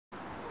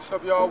What's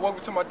up, y'all?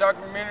 Welcome to my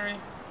documentary,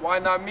 Why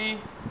Not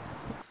Me?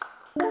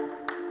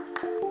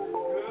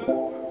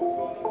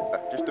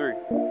 Just three.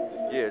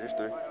 Yeah, just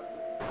three.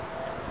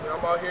 So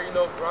I'm out here,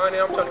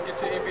 grinding. I'm trying to get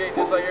to the NBA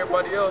just like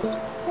everybody else.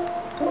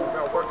 I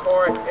gotta work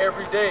hard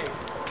every day.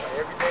 Like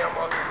every day I'm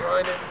out here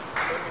grinding,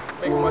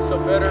 making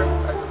myself better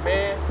as a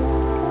man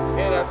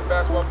and as a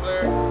basketball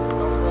player.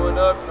 I'm growing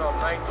up, I'm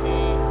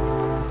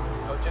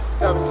 19, just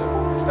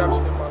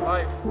establishing in my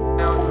life.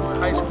 Now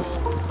during high school,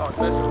 I was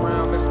messing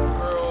around, messing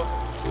with girls.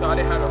 I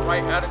didn't have the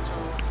right attitude.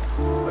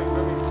 Like,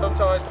 for me,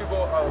 sometimes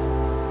people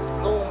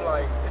bloom,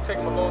 like, it takes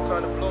them a long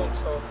time to bloom.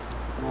 So,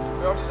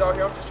 I'm just out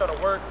here, I'm just trying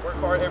to work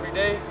hard every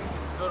day,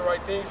 do the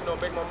right things,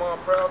 make my mom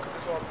proud, because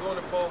that's what I'm doing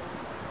it for.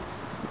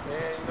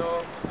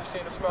 And, just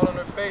seeing a smile on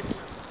her face is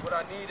just what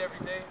I need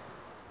every day.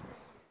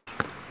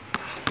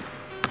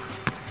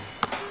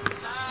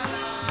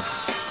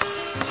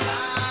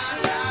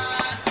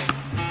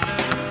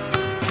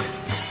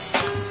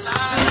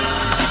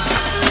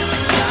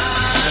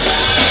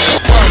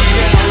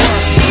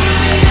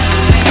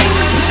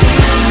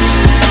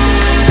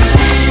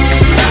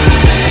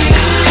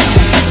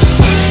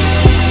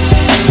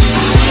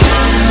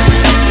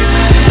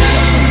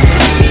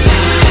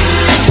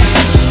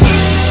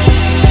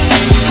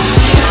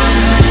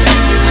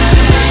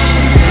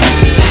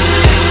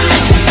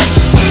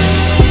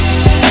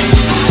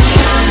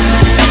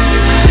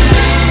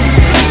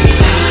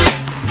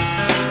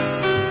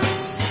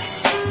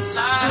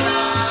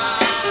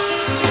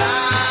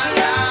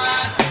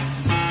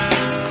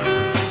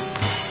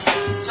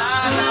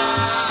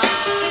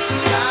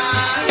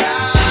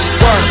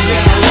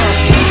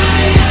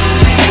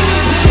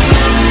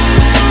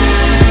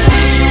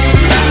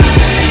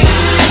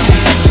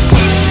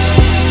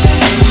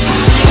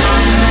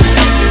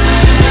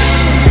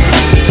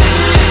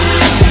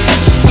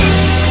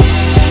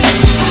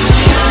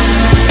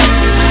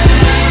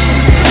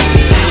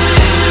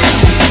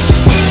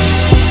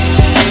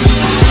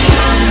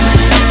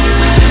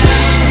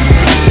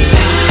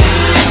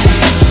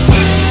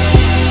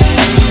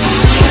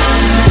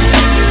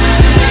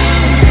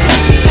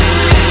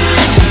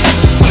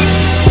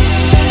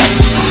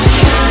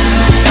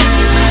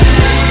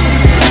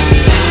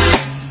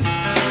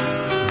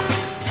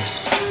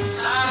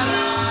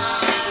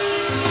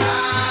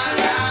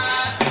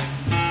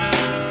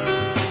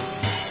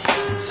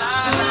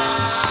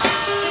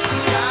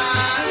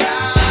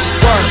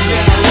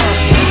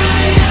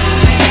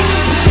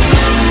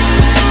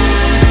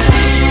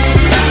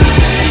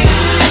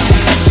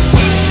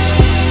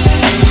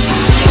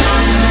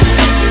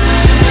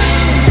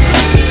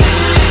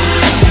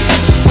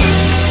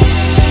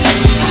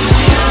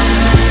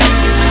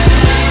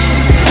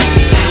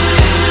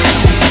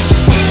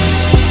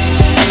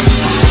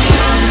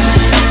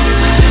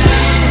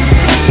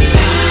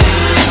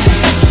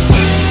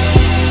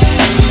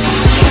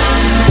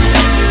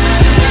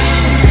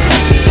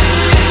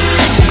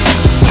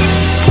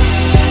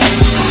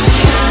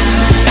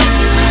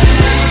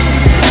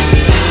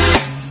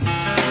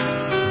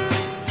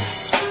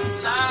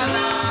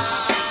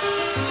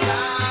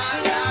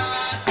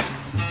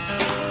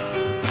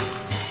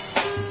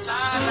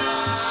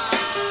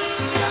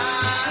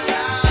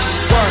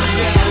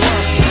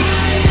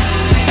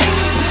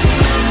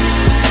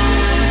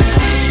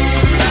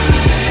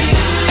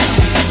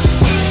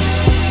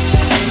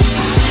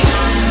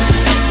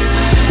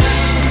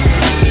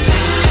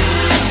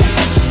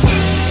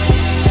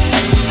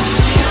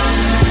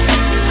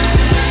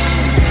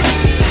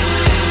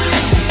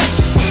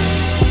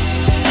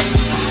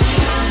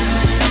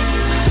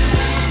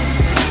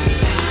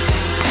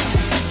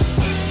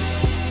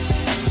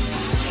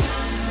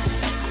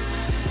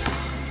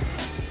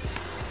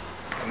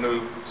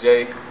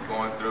 Jay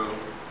going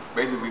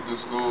basically through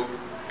school,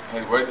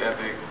 his work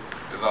ethic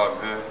is all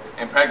good.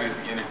 In practice,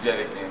 he's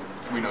energetic, and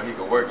we know he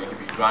can work and he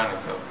be grinding.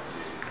 So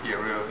he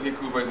a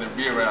cool person to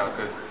be around,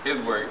 because his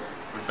work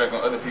reflects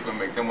on other people and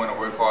make them want to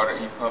work harder,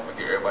 eat pump, and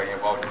get everybody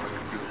involved in what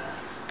he do.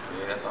 So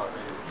yeah, that's all it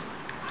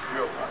is.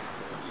 Real pop.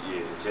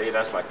 Yeah, Jay,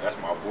 that's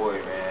my boy,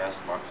 man.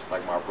 That's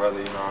like my brother,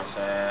 you know what I'm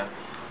saying?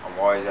 I'm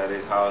always at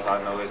his house. I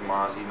know his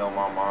moms, he know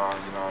my moms,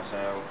 you know what I'm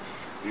saying?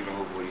 We've been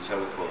hooping with each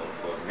other for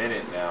a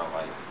minute now,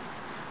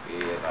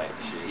 yeah,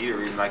 shit, he the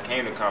reason I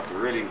came to Compton,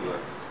 really, but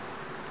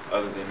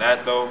other than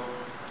that, though,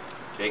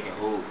 Jay can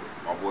hoop.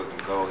 My boy can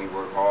go, he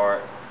work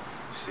hard.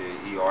 Shit,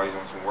 he always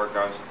on some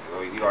workouts.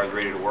 He always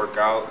ready to work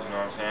out, you know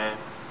what I'm saying?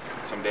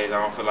 Some days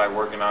I don't feel like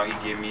working out, he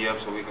get me up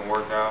so we can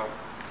work out.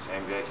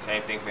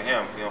 Same thing for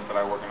him. If he don't feel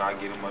like working out, I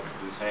get him up to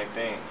do the same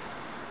thing.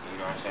 You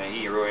know what I'm saying?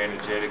 He a real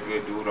energetic,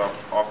 good dude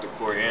off the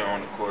court and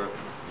on the court,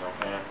 you know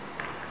what I'm saying?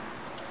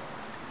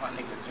 My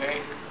nigga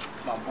Jay,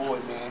 my boy,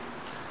 man.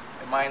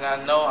 I might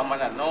not know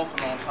him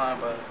for a long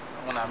time, but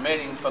when I met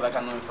him, I felt like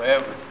I knew him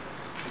forever.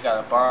 We got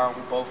a bond.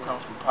 We both come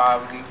from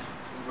poverty.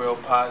 We're real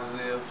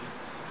positive,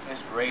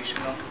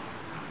 inspirational,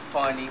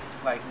 funny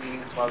like me.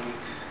 That's why we,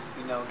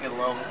 get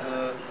along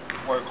good,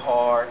 work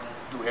hard,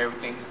 do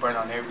everything. He burn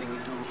on everything he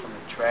do, from the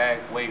track,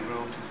 weight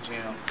room to the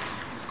gym.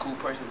 He's a cool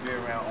person to be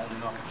around on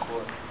and off the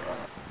court.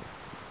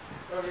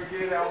 Over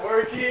getting that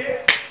work in.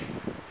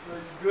 So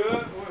you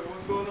good?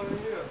 What's going on in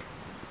here?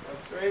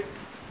 That's straight.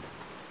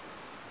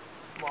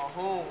 It's my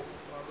home,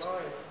 my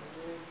life.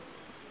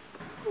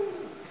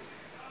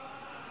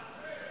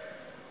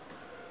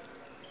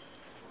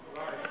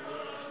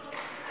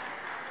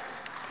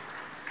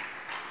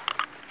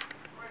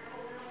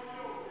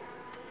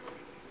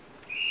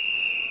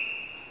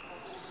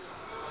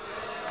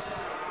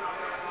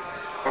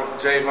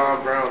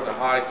 Jayvon Brown's a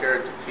high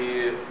character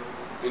kid,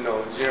 you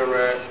know, gym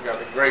rat,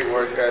 got a great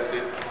work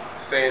ethic,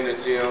 stay in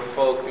the gym,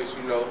 focus,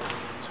 you know,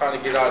 trying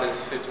to get out of this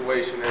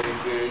situation that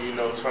he's in, you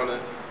know, trying to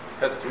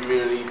help the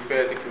community. He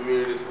fed the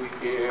community this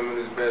weekend, him and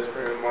his best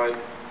friend Mike.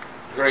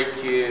 Great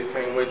kid,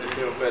 can't wait to see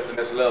him at the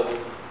next level.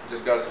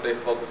 Just got to stay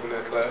focused in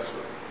that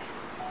classroom.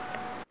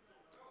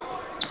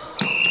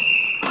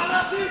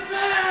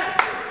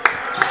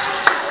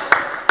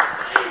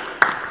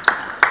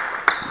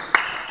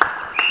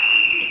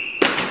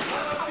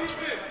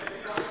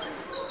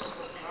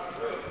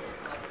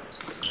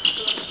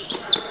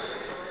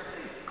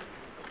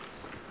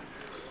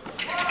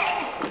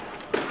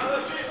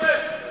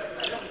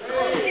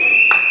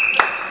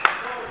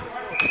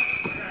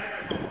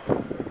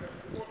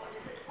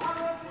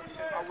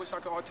 I wish I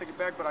could all take it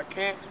back, but I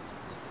can't.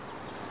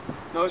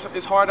 No,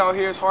 it's hard out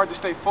here. It's hard to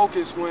stay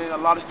focused when a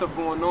lot of stuff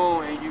going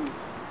on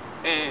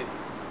and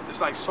it's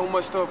like so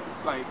much stuff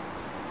like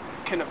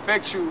can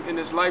affect you in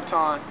this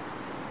lifetime.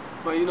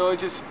 But you know,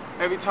 it's just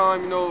every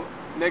time, you know,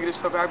 negative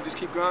stuff happens, just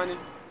keep grinding.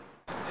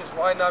 It's just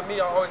why not me?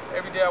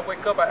 Every day I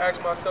wake up, I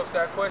ask myself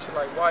that question,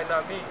 like why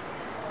not me?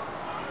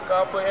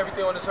 God put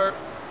everything on this earth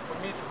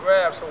for me to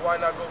grab, so why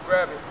not go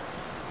grab it?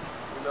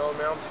 You know,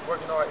 man, I'm just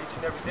working hard each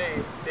and every day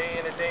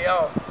in and day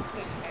out.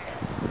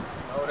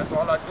 You know, that's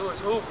all I do is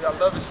hoop. I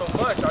love it so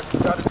much, I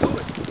just gotta do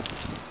it.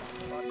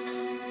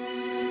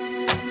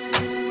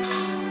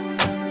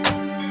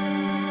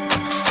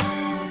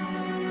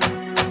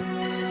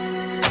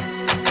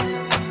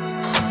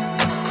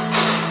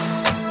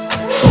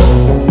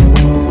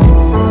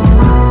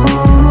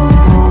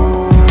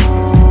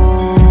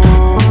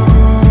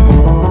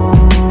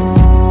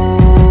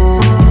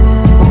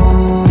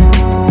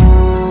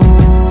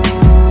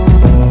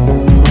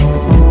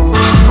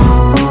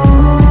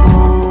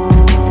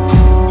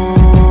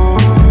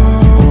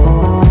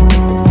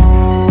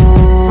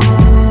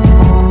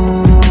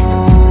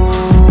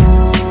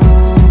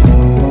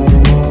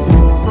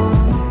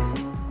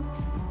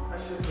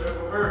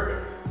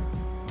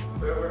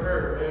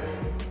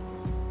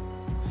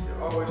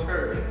 Always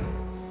hurt.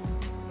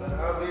 No matter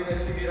how big that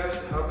shit get,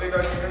 how big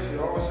I get, that shit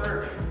always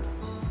hurt.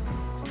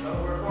 You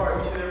gotta work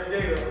hard each and every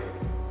day though.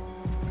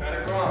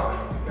 Gotta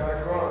grind.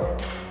 Gotta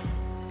grind.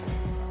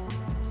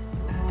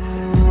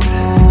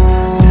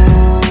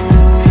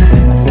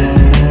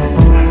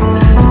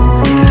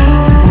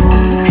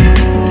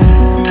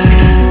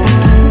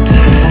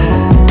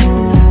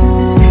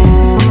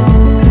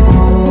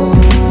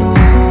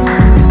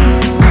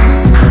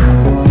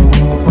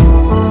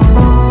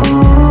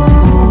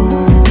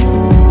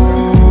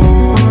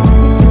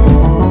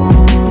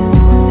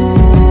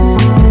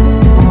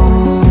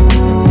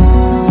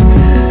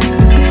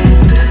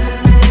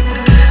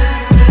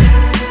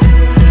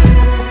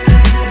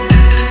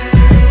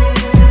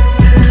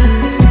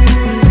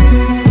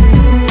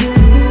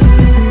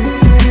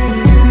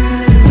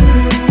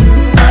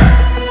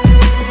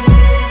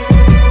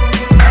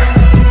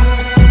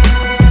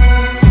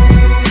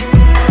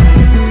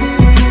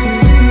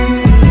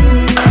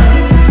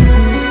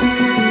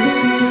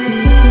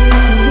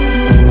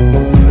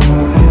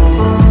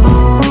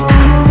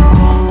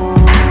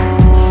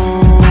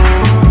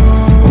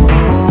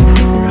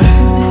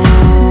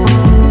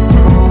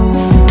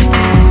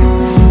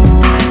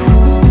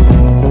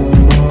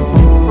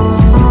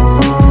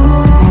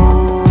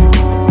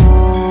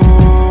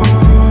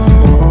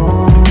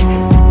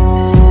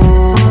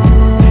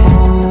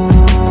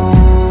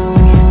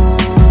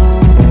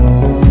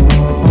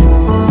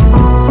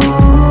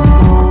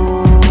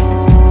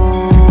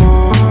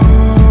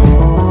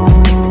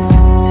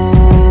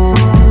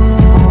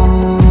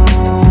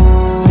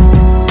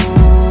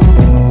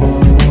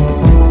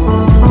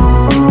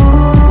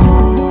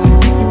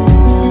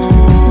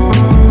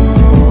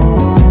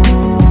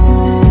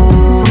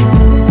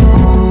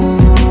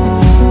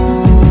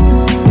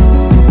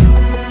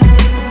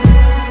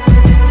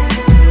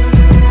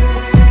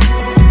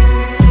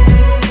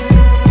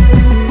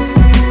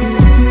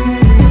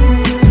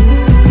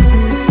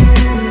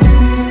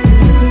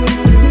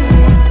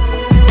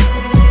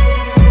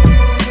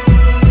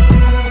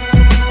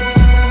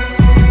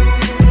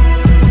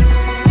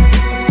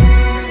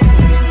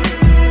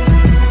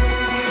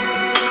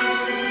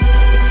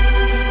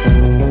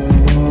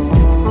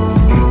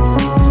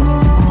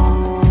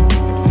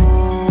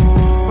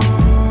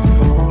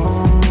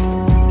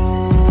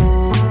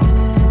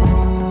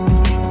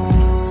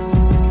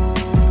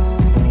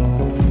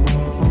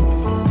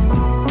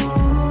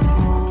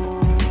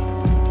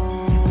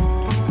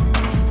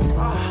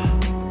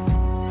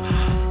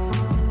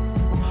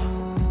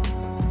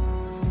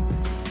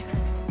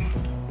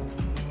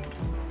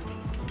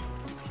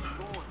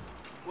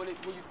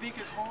 when you think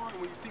it's hard,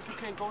 when you think you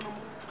can't go no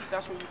more,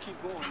 that's when you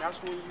keep going.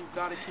 That's when you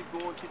gotta keep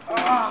going, keep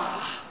going.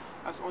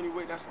 That's the only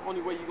way. That's the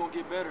only way you're gonna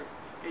get better.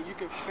 And you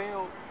can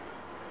fail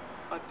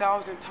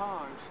 1,000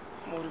 times.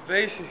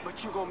 Motivation.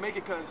 But you're gonna make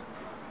it because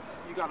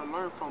you gotta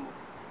learn from them.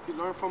 If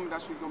you learn from them,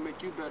 that's what's gonna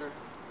make you better.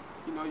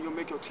 You know, you're gonna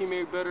make your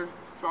teammate better.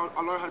 So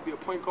I learned how to be a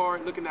point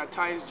guard. Looking at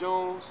Tyus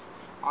Jones,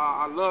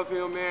 I love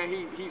him, man.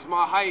 He's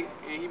my height,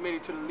 and he made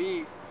it to the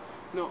league.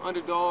 You know,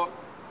 underdog,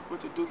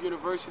 went to Duke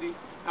University.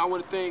 And I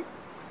want to thank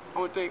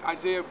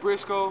Isaiah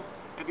Briscoe.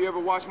 If you ever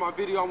watched my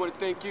video, I want to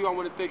thank you. I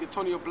want to thank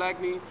Antonio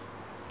Blackney.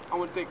 I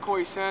want to thank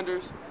Corey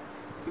Sanders.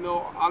 You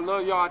know, I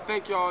love y'all. I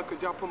thank y'all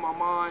because y'all put my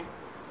mind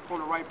on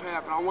the right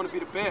path, and I want to be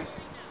the best.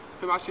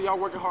 If I see y'all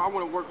working hard, I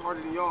want to work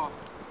harder than y'all.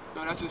 You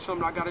know, that's just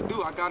something I got to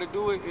do. I got to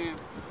do it, and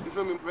you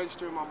feel me,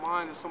 register in my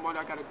mind as somebody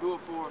I got to do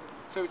it for.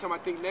 So every time I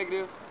think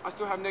negative, I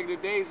still have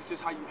negative days. It's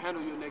just how you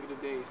handle your negative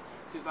days.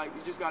 Just like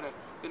you just got to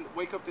then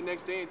wake up the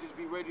next day and just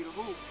be ready to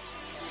hoop.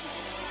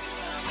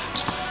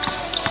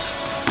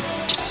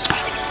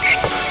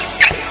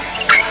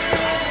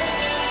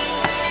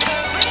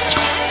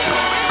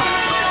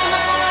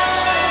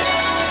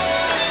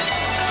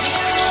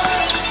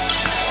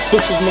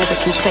 This is never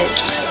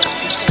content.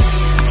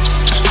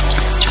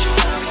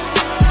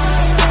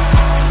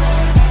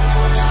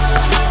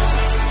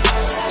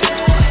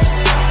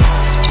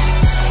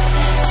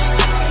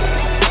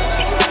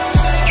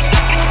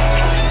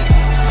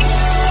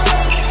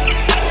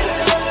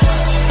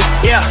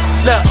 Yeah,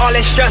 look, all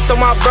that stress on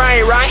my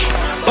brain, right?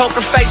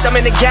 Poker face, I'm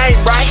in the game,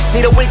 right?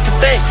 Need a week to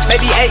think,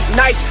 maybe 8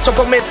 nights. So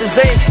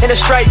promethazine in a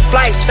straight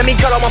flight. Let me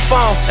cut on my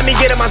phone, let me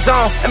get in my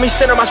zone. Let me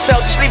center myself,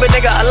 just leave a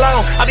nigga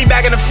alone. I'll be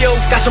back in a few,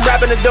 got some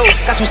rapping to do.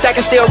 Got some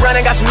stacking still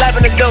running, got some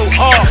lapping to do.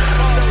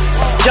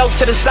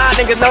 Jokes to the side,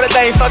 niggas know that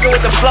they ain't fucking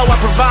with the flow I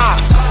provide.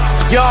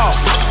 Y'all.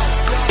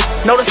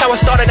 Notice how it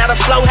started, now the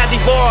flow has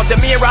evolved.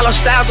 And me and Rollo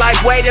styles like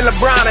Wade and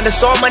LeBron. And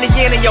it's all money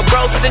in and your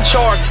bros is in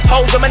charge.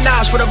 Hoes a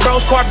menage for the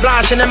bros carte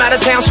blanche. And them out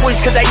of town suites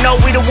cause they know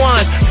we the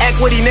ones.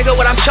 Equity, nigga,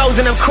 what I'm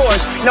chosen, of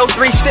course. No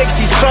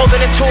 360s, clothing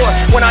and tour.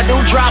 When I do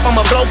drop,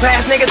 I'ma blow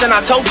past niggas. And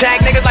I toe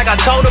tag niggas like I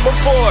told them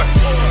before.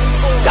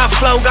 Got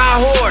flow, got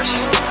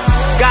horse.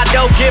 Got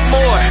dope, get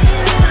more.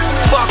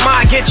 Fuck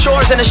mine, get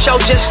yours. And the show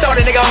just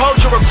started, nigga, hold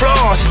your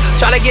applause.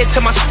 Try to get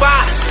to my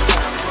spot.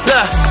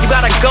 Look, you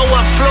gotta go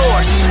up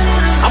floors.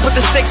 I put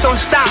the 6 on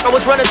stock. I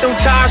was running through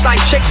tires like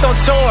chicks on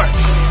tour.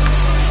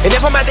 And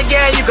if I'm at the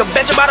game, you can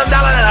bet your bottom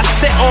dollar that I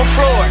sit on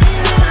floor.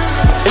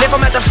 And if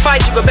I'm at the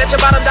fight, you can bet your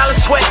bottom dollar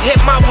sweat hit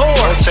my whore.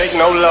 Won't take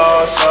no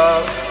loss,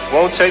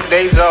 won't take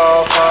days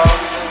off.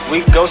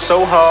 We go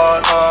so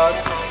hard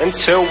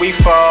until we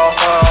fall.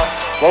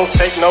 Won't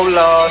take no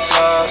loss,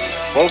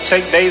 won't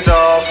take days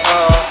off.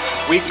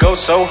 We go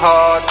so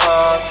hard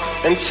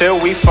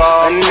until we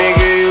fall. A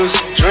nigga used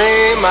to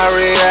dream, my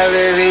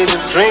reality to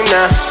dream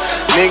now.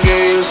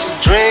 Nigga used to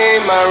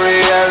dream, my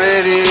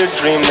reality to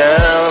dream now.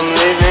 I'm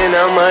living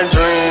out my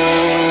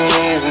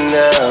dreams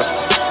now.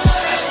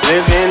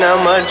 Living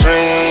out my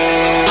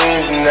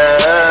dreams now,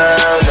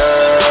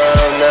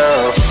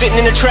 now.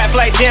 Sitting in the trap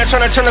like damn,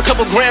 trying to turn a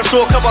couple grams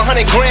to a couple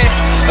 $100 grand.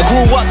 I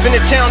grew up in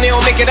the town, they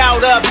don't make it out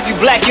of. If you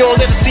black, you don't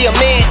live to see a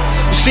man.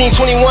 You seen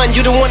 21,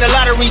 you done won the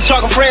lottery.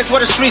 Talking friends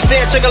where the streets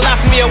there. Took a lot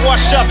from me, I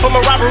washed up from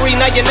a robbery.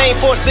 Now your name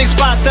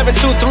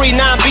 4657239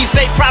 B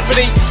State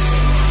property.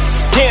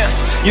 Damn,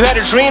 you had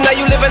a dream, now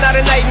you living out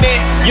a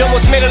nightmare. You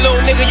almost made a little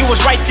nigga, you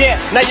was right there.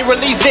 Now your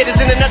release date is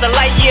in another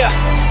light year.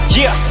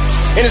 Yeah,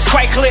 and it's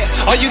quite clear,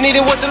 all you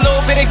needed was a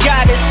little bit of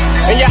guidance.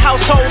 In your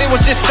household, it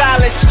was just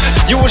silence.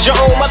 You was your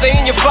own mother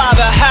and your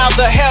father. How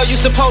the hell you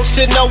supposed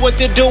to know what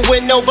to do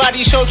when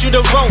nobody showed you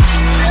the ropes?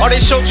 All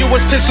they showed you was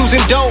pistols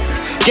and dope.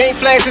 Game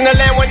flags in the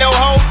land with no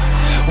hope.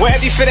 Where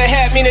every fit of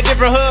hat mean a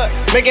different hood.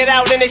 Make it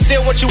out and they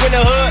still want you in the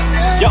hood.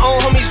 Your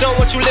own homies don't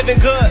want you living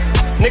good.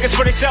 Niggas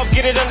for themselves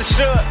get it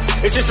understood.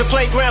 It's just a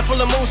playground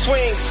full of mood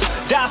swings.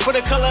 Die for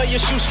the color of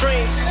your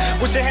shoestrings.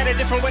 Wish they had a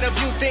different way to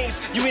view things.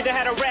 You either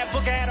had a rap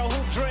book or had a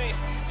hoop dream.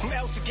 From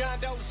El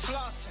Segundo